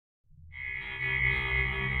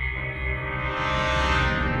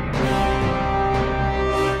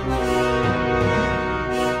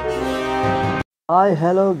Hi,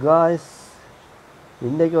 hello guys.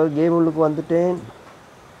 இன்னைக்கு ஒரு game உள்ளுக்கு வந்துட்டேன்.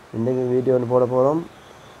 இன்னைக்கு வீடியோ ஒன்று போட போகிறோம்.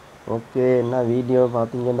 ஓகே, என்ன வீடியோ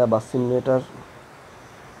பார்த்தீங்கன்னா பஸ் சிமுலேட்டர்.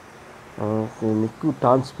 ஓகே, நிக்கு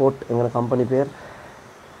டிரான்ஸ்போர்ட் எங்களோட கம்பெனி பேர்.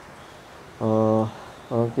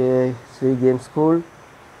 Okay, Sri game school.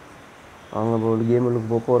 அவங்க ஒரு கேம்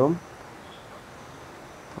உள்ளுக்கு போக போகிறோம்.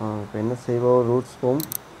 இப்போ என்ன செய்வோம், ரூட்ஸ் போம்.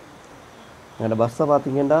 எங்களோட பஸ்ஸை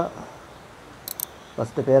பார்த்தீங்கன்னா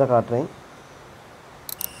ஃபஸ்ட்டு பேரை காட்டுறேன்.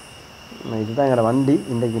 இதுதான் எங்களோட வண்டி.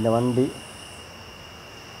 இன்றைக்கி இந்த வண்டி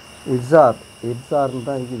இட்ஸார்னு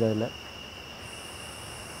தான் இருக்குது. அதில்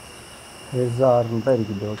இட்ஸார்னு தான்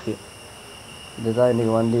இருக்குது. ஓகே, இதுதான்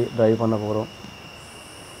இன்றைக்கி வண்டி ட்ரைவ் பண்ண போகிறோம்.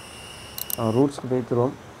 ரூட்ஸ்க்கு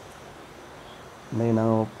போய்த்துருவோம். இன்றைக்கி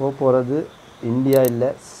நாங்கள் போகிறது இந்தியா இல்லை,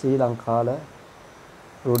 ஸ்ரீலங்காவில்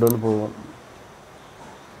ரூட் ஒன்று போவோம்.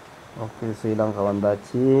 ஓகே, ஸ்ரீலங்கா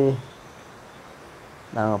வந்தாச்சு.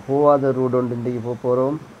 நாங்கள் போகாத ரூட் ஒன்று இன்றைக்கி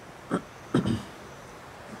போகிறோம்.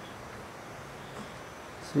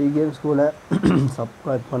 ஸ்ரீ கேம் ஸ்கூலை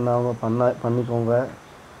சப்ஸ்கிரைப் பண்ணவங்க பண்ணிக்கோங்க.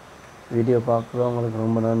 வீடியோ பார்க்குறவங்களுக்கு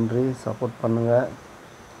ரொம்ப நன்றி, சப்போர்ட் பண்ணுங்கள்.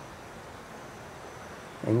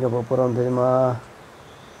 எங்கே போகிறோம் தெரியுமா?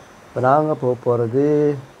 இப்போ நாங்கள் போகிறது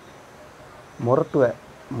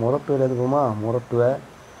மொரட்டுவையில் இருக்குமா? மொரட்டுவை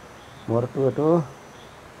டு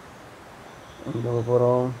எங்கே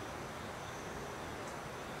போகிறோம்?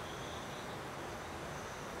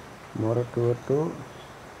 மொரட்டுவை டு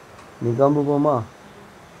நிகாம்பு போமா?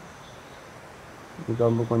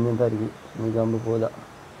 நிகாம்பு கொஞ்சம் தான் இருக்குது. நிகாம்பு போதா?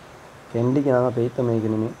 கெண்டிக்கு நாங்கள் பெய்த்த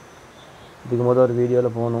மேய்க்கணுமே. இதுக்கு முதல் ஒரு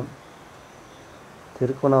வீடியோவில் போகணும்.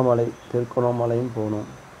 திருக்கோணாமலையும் போகணும்.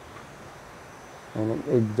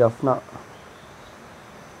 எனக்கு ஜஃப்னா.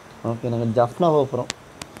 ஓகே, நாங்கள் ஜஃப்னா போகிறோம்.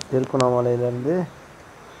 திருக்கோணாமலையிலேருந்து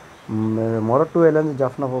மொரட்டுவையிலேருந்து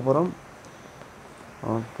ஜஃப்னா போகிறோம்.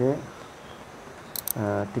 ஓகே,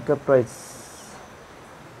 டிக்கெட் ப்ரைஸ்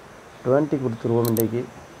 20 கொடுத்துருவோம். இன்றைக்கி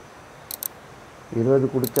 20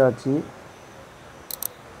 கொடுத்தாச்சு.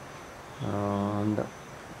 அந்த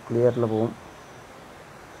கிளியரில் போவோம்.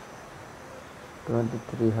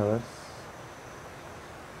 23 hours.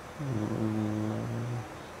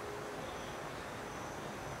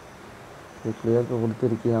 கிளியருக்கு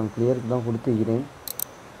கொடுத்துருக்கேன். நான் கிளியருக்கு தான் கொடுத்துருக்கிறேன்.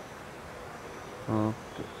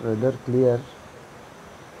 Okay, weather clear.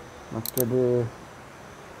 மற்றது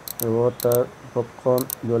வாட்டர், பாப்கார்ன்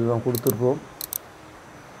இதெல்லாம் கொடுத்துருப்போம்.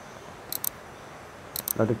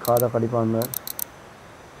 அது காதை கடிப்பாங்க.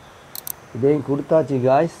 இதையும் கொடுத்தாச்சு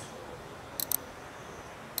காய்ஸ்.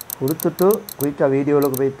 கொடுத்துட்டு குயிக்காக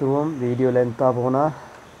வீடியோவுக்கு போய்த்துருவோம். வீடியோ லென்த்தாக போனால்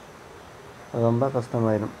ரொம்ப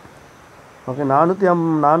கஷ்டமாயிடும். Okay,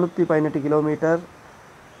 418 kilometre.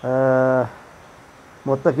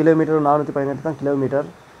 மொத்த கிலோமீட்டர் 418 தான் கிலோமீட்டர்.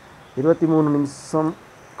 23 நிமிஷம்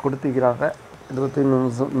கொடுத்துக்கிறாங்க.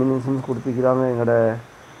 23 நிமிஷம் கொடுத்துக்கிறாங்க எங்களோட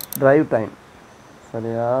ட்ரைவ் டைம்.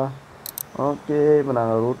 சரியா? ஓகே, இப்போ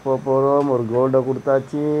நாங்கள் ரூட் போகிறோம். ஒரு கோல்டை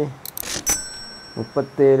கொடுத்தாச்சு.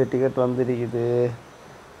 37 டிக்கெட் வந்துருக்குது.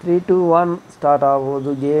 3, 2, 1 ஸ்டார்ட்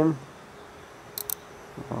ஆகுது கேம்.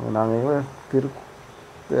 நாங்கள்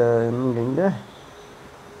இங்கே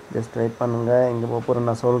ஜஸ்ட் வெயிட் பண்ணுங்கள். எங்கே போகிறோம்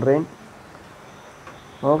நான் சொல்கிறேன்.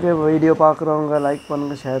 ஓகே, வீடியோ பார்க்குறவங்க லைக்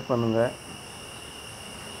பண்ணுங்கள், ஷேர் பண்ணுங்கள்,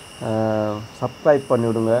 சப்ஸ்கிரைப்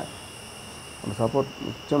பண்ணிவிடுங்க. அந்த சப்போர்ட்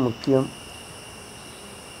மிச்சம் முக்கியம்.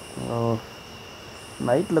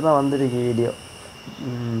 நைட்டில் தான் வந்துருக்கு வீடியோ.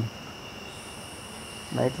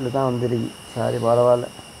 நைட்டில் தான் வந்துருக்கு. சாரி, பரவாயில்ல.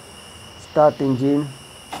 Start engine.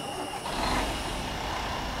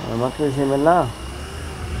 மற்ற விஷயமெல்லாம்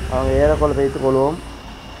அவங்க ஏறக்கோலை வைத்து கொள்வோம்.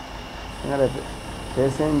 எங்களை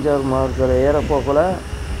பேசஞ்சர் மார்க்கிற ஏறப்போக்கில்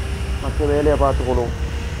மற்ற வேலையை பார்த்துக்கொள்வோம்.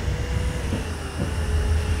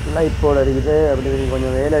 லைட் போர்டு அடிக்குது. அப்படி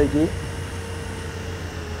கொஞ்சம் வேலை அடிக்கி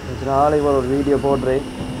நாளைக்கு ஒரு வீடியோ போடுறேன்.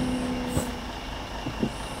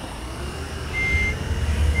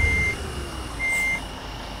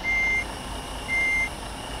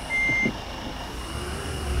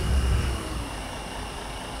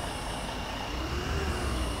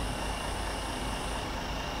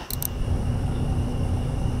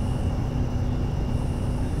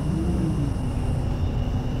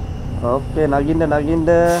 Okay,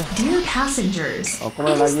 naginda. Dear passengers,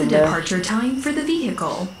 what is the departure time for the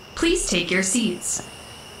vehicle? Please take your seats.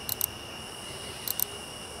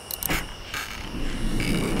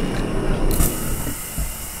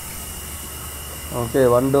 Okay,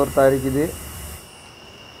 one door தான் இருக்குது.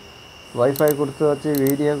 வைஃபை கொடுத்தாச்சு,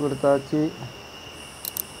 வீடியோ கொடுத்தாச்சு,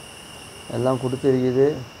 எல்லாம் கொடுத்துருக்குது.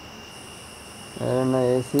 என்ன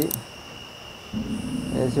ஏசி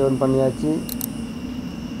ஆன் பண்ணியாச்சு.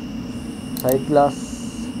 side glass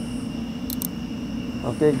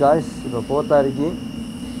ஓகே காய்ஸ், இப்போ 4:30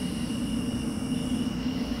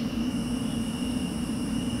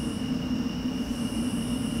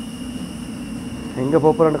 எங்கே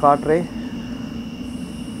போகிறேன்னு காட்டுறேன்.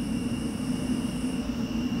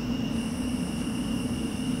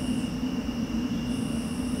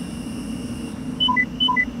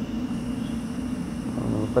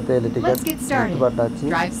 Let's get started.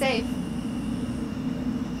 Drive safe.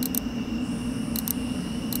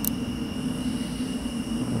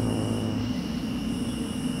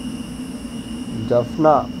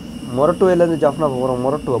 Jaffna மொரட்டுவையிலேருந்து Jaffna போகிறோம்.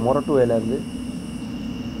 மொரட்டுவையிலேருந்து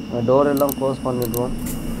டோர் எல்லாம் க்ளோஸ் பண்ணிடுவோம்.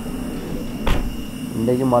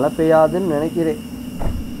 இன்றைக்கு மழை பெய்யாதுன்னு நினைக்கிறேன்.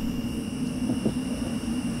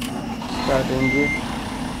 Starting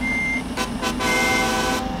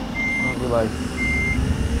okay bye.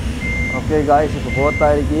 Okay guys, இப்போ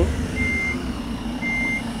 4:30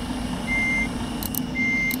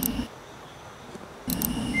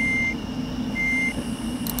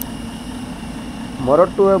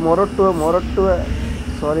 மொரட்டுவை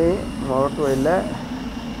சாரி, மொரட்டுவை இல்லை,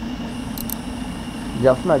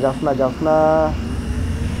 ஜஃப்னா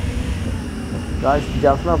காய்ஸ்.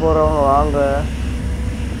 ஜஃப்னா போகிறவங்க வாங்க.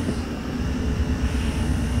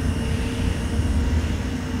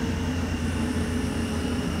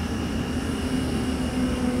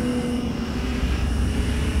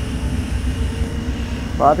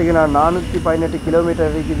 பார்த்தீங்கன்னா 418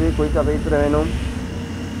 கிலோமீட்டர் இருக்குது. குயிக்காக போய்த்துற வேணும்.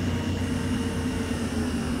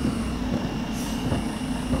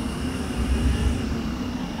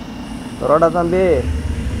 ரோடா தம்பி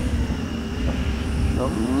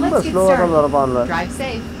ரொம்ப ஸ்லோவாக தான் வரப்பான்ல.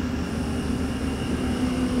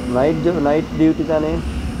 நைட் டியூட்டி தானே.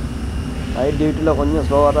 நைட் டியூட்டியில் கொஞ்சம்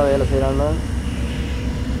ஸ்லோவாக தான் வேலை செய்கிறாங்க.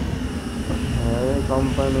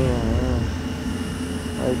 Company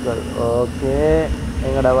vehicle okay.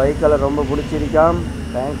 எங்களோட வெஹிக்கலை ரொம்ப பிடிச்சிருக்காம்.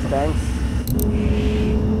 தேங்க்ஸ்.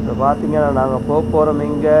 இப்போ பார்த்தீங்கன்னா நாங்கள் போகிறோம்.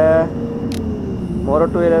 இங்கே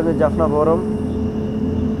மொரட்டுவையிலேருந்து ஜஃப்னா போகிறோம்.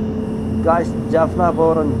 காய்ஸ், ஜஃப்னா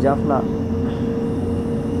போகிறோம். ஜஃப்னா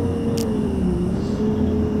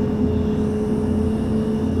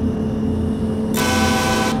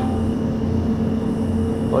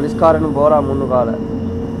போலீஸ்காரனும் போகிறான் முன்னுக்கால.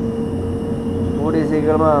 கூடிய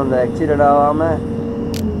சீக்கிரமாக அந்த ஆக்சிடெண்ட் ஆகாமல்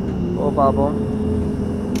பார்ப்போம்.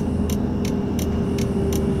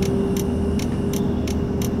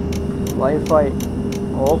 வைஃபை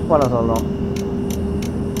ஆஃப் பண்ண சொல்கிறோம்.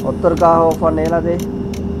 ஒருத்தருக்காக ஆஃப்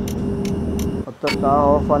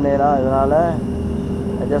பண்ணலாம். இதனால்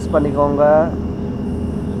அட்ஜஸ்ட் பண்ணிக்கோங்க.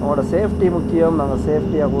 உங்களோட சேஃப்டி முக்கியம். நாங்கள்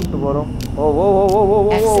சேஃப்டியாக கூப்பிட்டு போகிறோம்.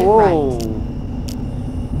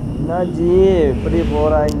 என்னாச்சு இப்படி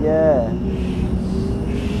போகிறாங்க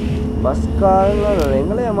பஸ்காரங்க?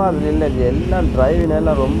 எங்களே மாதிரி இல்லை, எல்லாம் டிரைவிங்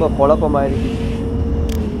எல்லாம் ரொம்ப குழப்பமாயிடுச்சு.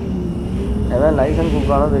 ஏன்னா லைசன்ஸ்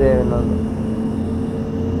கொடுக்கணும் தெரியாது. என்ன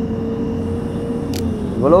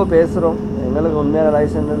இவ்வளோ பேசுகிறோம். எங்களுக்கு உண்மையான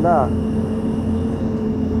லைசன்ஸ் இருந்தால்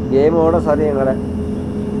கேமோட சரி. எங்களை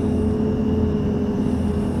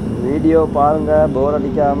வீடியோ பாருங்கள், போர்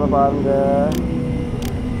அடிக்காமல் பாருங்கள்.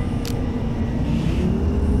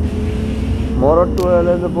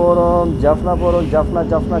 மொரட்டுவையிலேருந்து போகிறோம். ஜஃப்னா போகிறோம்.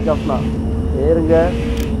 ஜஃப்னா ஏறுங்க.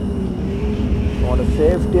 உங்களோட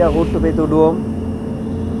சேஃப்டியாக கூப்பிட்டு போய் விடுவோம்.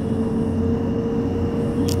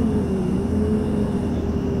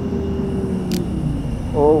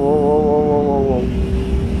 ஓ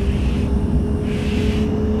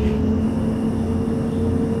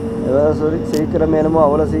எவ்வளோ சீக்கிரம் வேணுமோ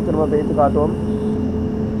அவ்வளோ சீக்கிரமாக போய்த்து காட்டுவோம்.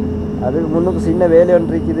 அதுக்கு முன்னுக்கு சின்ன வேலை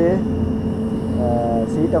ஒன்று இருக்குது.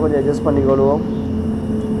 சீட்டை கொஞ்சம் adjust பண்ணிக்கொள்வோம்.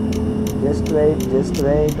 Just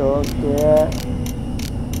wait. Okay,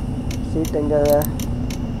 seat எங்கே?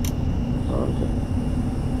 ஓகே,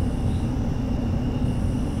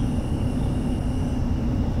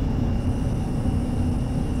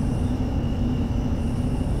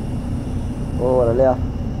 வரலையா?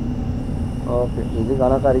 ஓகே, இது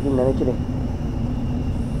கணக்காக இருக்குன்னு நினைக்கிறேன்.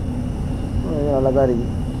 இது நல்லா தான் இருக்கு.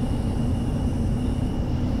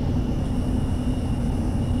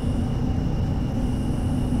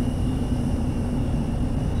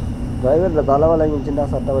 டிரைவரில் தலை வளைஞ்சிச்சுன்னா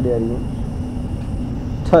சட்டப்படி அறியும்.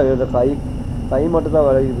 டிரைவரில் கை மட்டும் தான்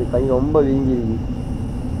வளைக்குது. கை ரொம்ப வீங்கிருக்கு.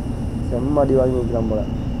 செம்மடி வாங்கி வைக்கலாம் போல.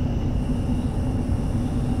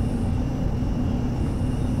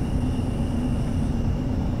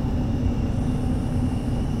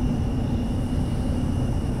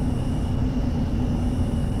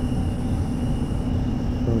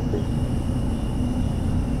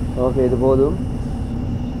 ஓகே, இது போதும்.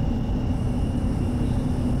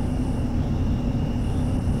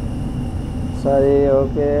 சரி,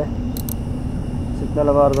 ஓகே.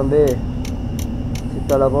 சிக்னலை பாரு தம்பி.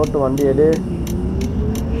 சிக்னலை போட்டு வண்டி எடு.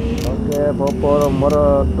 ஓகே போகிறோம்.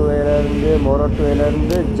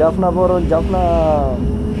 மொரட்டுவையிலேருந்து ஜஃப்னா போகிறோம். ஜஃப்னா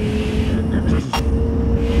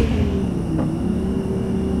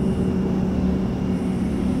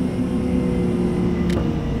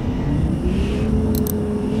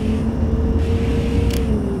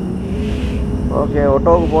ஓகே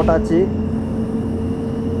ஆட்டோவுக்கு போட்டாச்சு.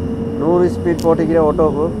 100 ஸ்பீட் போட்டிக்கிறேன்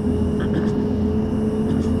ஆட்டோவுக்கு.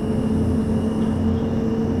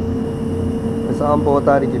 பேசாமல்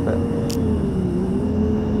போத்தா இருக்கு. இப்போ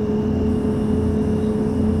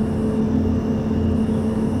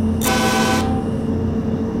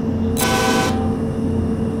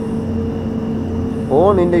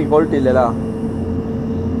ஃபோன் இன்றைக்கு குவாலிட்டி இல்லைடா.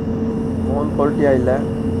 ஃபோன் குவாலிட்டியாக இல்லை.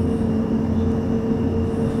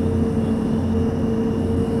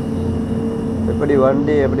 எப்படி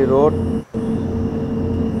வண்டி எப்படி ரோட்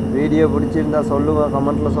வீடியோ பிடிச்சிருந்தா சொல்லுங்கள்,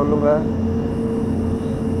 கமெண்ட்டில் சொல்லுங்கள்.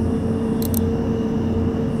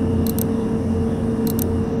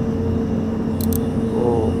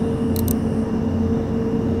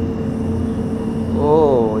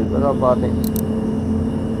 இப்போ தான் பார்த்தேன்.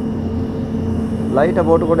 லைட்டை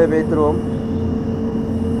போட்டு கூட பேத்துருவோம்.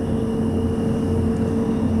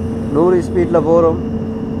 100 ஸ்பீடில் போகிறோம்.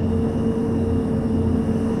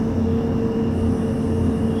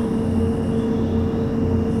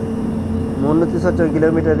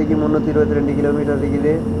 கிலோமீட்டர் இருக்குது. 322 கிலோமீட்டர்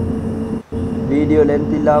இருக்குது. வீடியோ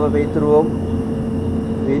லென்த் இல்லாமல் பேத்துருவோம்.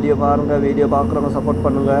 வீடியோ பாருங்கள். வீடியோ பார்க்குறவங்க சப்போர்ட்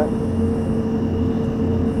பண்ணுங்கள்.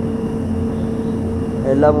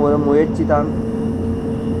 எல்லாம் ஒரு முயற்சி தான்.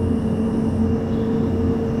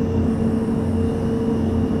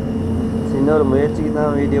 சின்ன ஒரு முயற்சிக்கு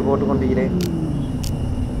தான் வீடியோ போட்டு கொண்டிருக்கிறேன்.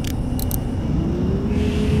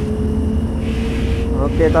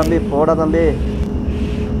 ஓகே தம்பி போட தம்பி.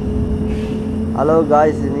 ஹலோ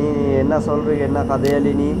காய்ஸ், நீ என்ன சொல்கிறீங்க? என்ன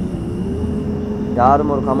கதையாளி நீ?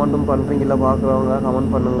 யாரும் ஒரு கமெண்ட்டும் பண்ணுறீங்களா? பார்க்குறவங்க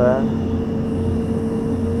கமெண்ட் பண்ணுங்கள்.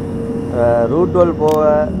 ரூட் 12 போக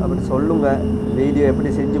அப்படி சொல்லுங்கள். வீடியோ எப்படி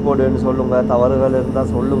செஞ்சு போடுவேன்னு சொல்லுங்கள். தவறுகள்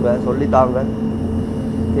இருந்தால் சொல்லுங்கள், சொல்லித்தாங்க.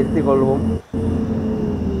 திருத்திக் கொள்வோம்,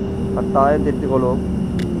 கட்டாயம் திருத்திக் கொள்வோம்.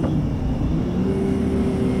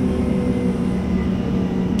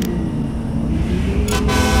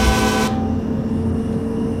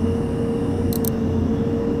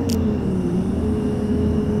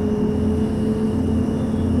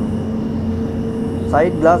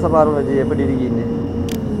 சைட் கிளாஸை பாருங்க ஜி எப்படி இருக்கீங்க.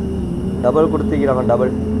 டபுள் கொடுத்துக்கிறாங்க.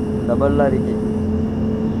 டபுள்லாம் இருக்கு.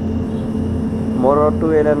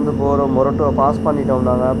 மொரட்டுவையிலேருந்து போகிறோம். மொரட்டுவை பாஸ் பண்ணிட்டோம்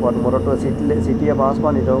நாங்கள். இப்போ மொரட்டுவை சிட்டியை பாஸ்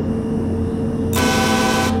பண்ணிட்டோம்.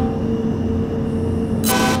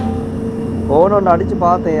 ஓன் ஒன்று அடித்து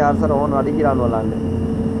பார்த்தேன். யார் சார் ஓன் அடிக்கிறான்னு விளாண்டு.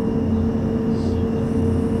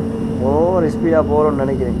 ஓவர் ஸ்பீடாக போகிறோன்னு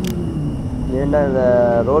நினைக்கிறேன். ஏன்னா இந்த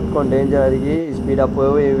ரோட் கொஞ்சம் டேஞ்சர் இருக்கு. ஸ்பீடாக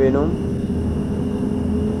போகவே வேணும்.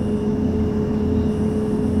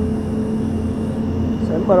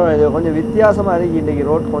 பரவாயில்ல. இது கொஞ்சம் வித்தியாசமாக இருக்குது. இன்றைக்கி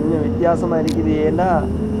ரோட் கொஞ்சம் வித்தியாசமாக இருக்குது. ஏன்னா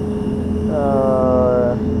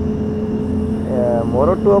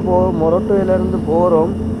மொரட்டுவையிலேருந்து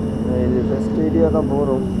போகிறோம். இது ஃபஸ்ட் வீடியோ தான்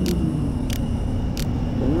போகிறோம்.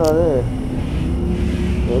 என்னது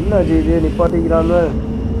என்ன இது நிப்பாட்டிக்கிறான்னு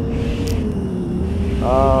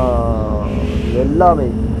வெள்ளாமை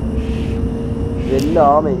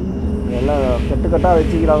எல்லாம் கட்டுக்கட்டாக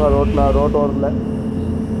வச்சுக்கிறாங்க ரோட் ஓரத்தில்.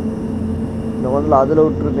 இந்த முதல்ல அதில்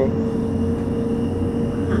விட்டுருப்பேன்.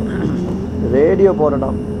 ரேடியோ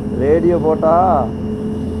போடணும். ரேடியோ போட்டால்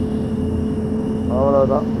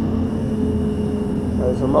அவ்வளோதான்.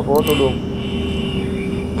 அது சும்மா போட்டு விடுவோம்.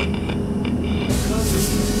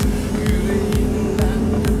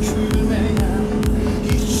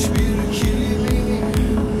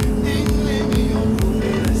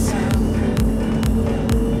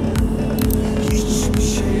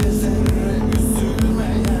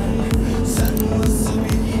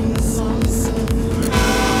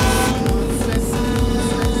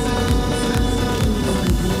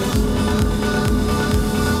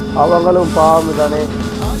 அவங்களும் பாவம் தானே.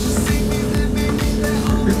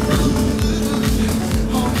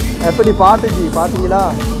 எப்படி பாட்டுச்சு பார்த்தீங்களா?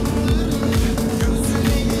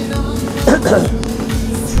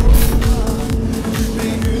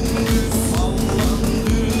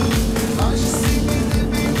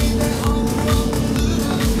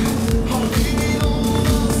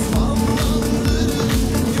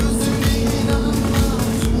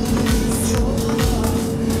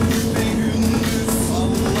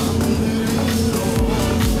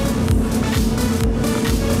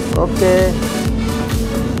 ஓகே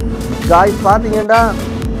காய்ஸ், பார்த்தீங்கன்னா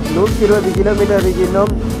 120 கிலோமீட்டர் இருக்கு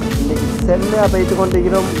இன்னும். இன்னைக்கு செம்மையாக போயிட்டு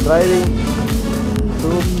கொண்டிருக்கிறோம். டிரைவிங்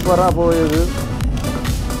சூப்பராக போகுது.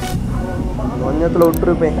 கொஞ்சத்தில்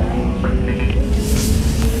விட்டுருப்பேன்.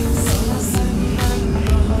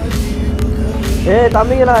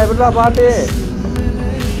 தம்பிங்களா எப்படிடா பாட்டு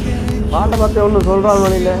பாட்டை பற்றி ஒன்று சொல்கிறாங்க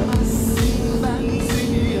வழியில்.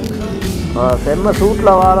 செம்ம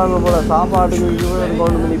சூட்டில் வாராங்க போல. சாப்பாட்டுக்கு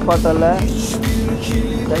கொண்டு நிப்பாட்டல.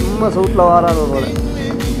 செம்ம சூட்டில் வாராங்க போல.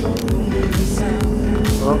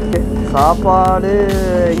 ஓகே சாப்பாடு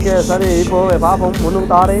இங்கே சரி இப்போ பார்ப்போம்.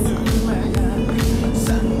 முன்னுக்கு தாரேன்.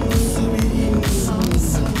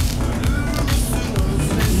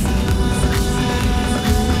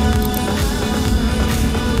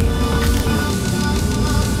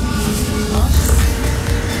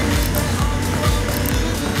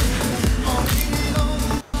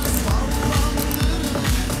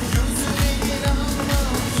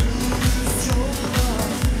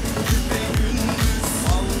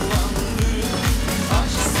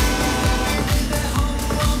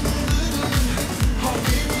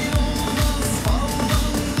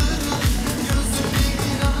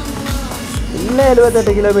 இன்னும்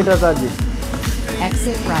 78 கிலோமீட்டர் ஆச்சு.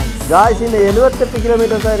 காய்ஸ் இந்த 78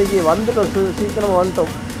 கிலோமீட்டர் தான் இருக்கு. வந்துட்டோம், சீக்கிரமாக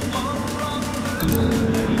வந்துட்டோம்.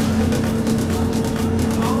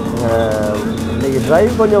 இன்னைக்கு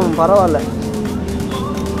டிரைவ் கொஞ்சம் பரவாயில்ல,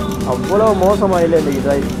 அவ்வளோ மோசமாக இல்லை இன்னைக்கு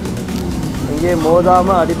டிரைவ். எங்கேயும்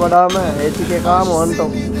மோதாமல் அடிபடாமல் ஏற்றி கேட்காமல்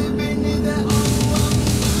வந்துட்டோம்.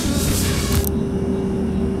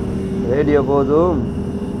 ரேடியோ போதும்.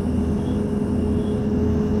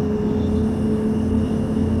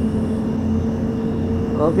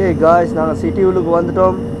 ஓகே காய்ஸ் நாங்கள் சிட்டி உள்ளுக்கு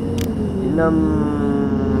வந்துட்டோம். இன்னும்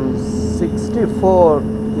 64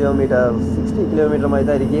 கிலோமீட்டர் 60 கிலோமீட்டர் மாதிரி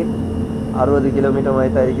தான் இருக்கு. 60 கிலோமீட்டர்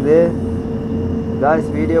மாதிரி தான் இருக்குது. காய்ஸ்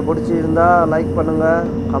வீடியோ பிடிச்சிருந்தா லைக்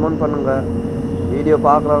பண்ணுங்கள், கமெண்ட் பண்ணுங்கள். வீடியோ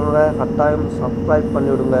பார்க்குறவங்க கட்டாயம் சப்ஸ்கிரைப்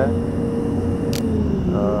பண்ணிவிடுங்க.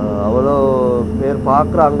 அவ்வளோ பேர்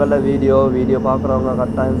பார்க்குறாங்கல்ல வீடியோ பார்க்குறவங்க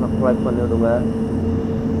கட்டாயம் சப்ஸ்கிரைப் பண்ணிவிடுங்க.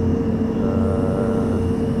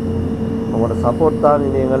 உங்களோட சப்போர்ட் தான்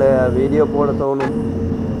நீங்கள் எங்களை வீடியோ போட தோணும்.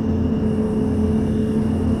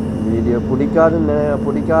 வீடியோ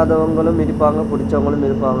பிடிக்காதவங்களும் இருப்பாங்க, பிடிச்சவங்களும்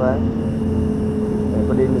இருப்பாங்க.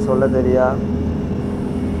 எப்படின்னு சொல்ல தெரியா.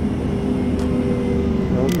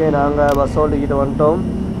 ஓகே நாங்கள் பஸ் ஓட்டிக்கிட்டு வந்துட்டோம்.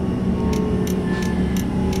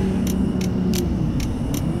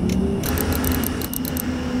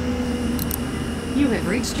 You have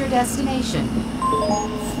reached your destination.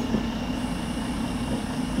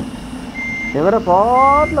 எங்கட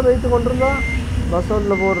பாட்டில் வைத்து கொண்டிருந்தா பஸ்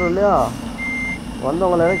ஓட்டில் போடுறோம் இல்லையா,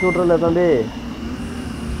 வந்தவங்களை இறக்கி விட்றல தம்பி.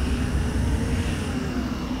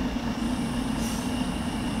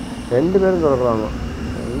 ரெண்டு பேரும் கிடக்குறாங்க.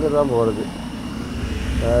 எங்கே தான் போகிறது.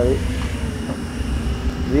 சரி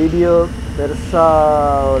வீடியோ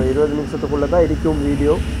பெருசாக ஒரு 20 நிமிஷத்துக்குள்ளே தான் இருக்கும்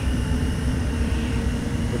வீடியோ.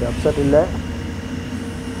 இது அப்செட் இல்லை.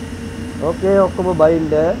 ओके ओके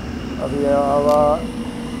बाइंड है अभी आवा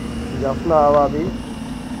जाफना आवा अभी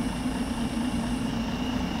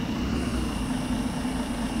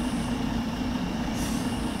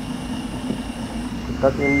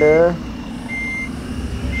तक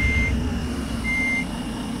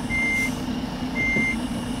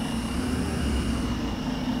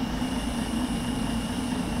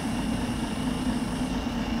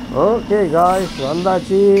okay guys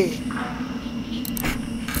वंदाची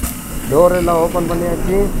door open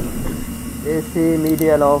पण्णियाच्चु AC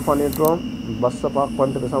media of पण्णिट्टोम bus park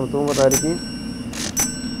पण्णिट्टु पेसाम तूंगता इरुक्कु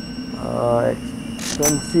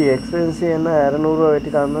expensive என்ன 200 ரூபாய்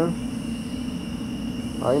வெட்டிட்டாங்க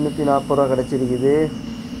 540 ரூபாய் கிடைச்சிருக்குது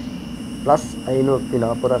ப்ளஸ்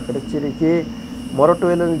 540 ரூபாய் கிடைச்சிருக்கு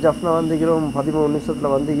மொரட்டுவையில இருந்து ஜஃப்னா வந்துகிறோம் 13 நிமிஷத்துல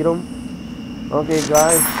வந்துகிறோம் okay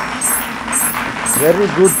guys very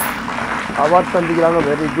good award தந்திக்கிறாங்க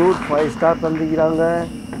very good 5 star தந்திக்கிறாங்க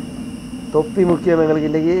தொப்பி முக்கியம் எங்களுக்கு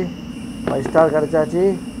இன்னைக்கு 5 ஸ்டார் கிடைச்சாச்சு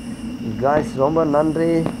गाइस ரொம்ப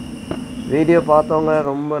நன்றி வீடியோ பார்த்தவங்க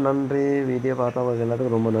ரொம்ப நன்றி வீடியோ பார்த்தவங்க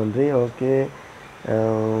எல்லாத்துக்கும் ரொம்ப நன்றி ஓகே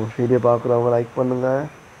வீடியோ பார்க்குறவங்க லைக் பண்ணுங்கள்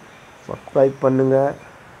சப்ஸ்கிரைப் பண்ணுங்கள்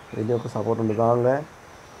வீடியோக்கு சப்போர்ட் பண்ணி தாங்க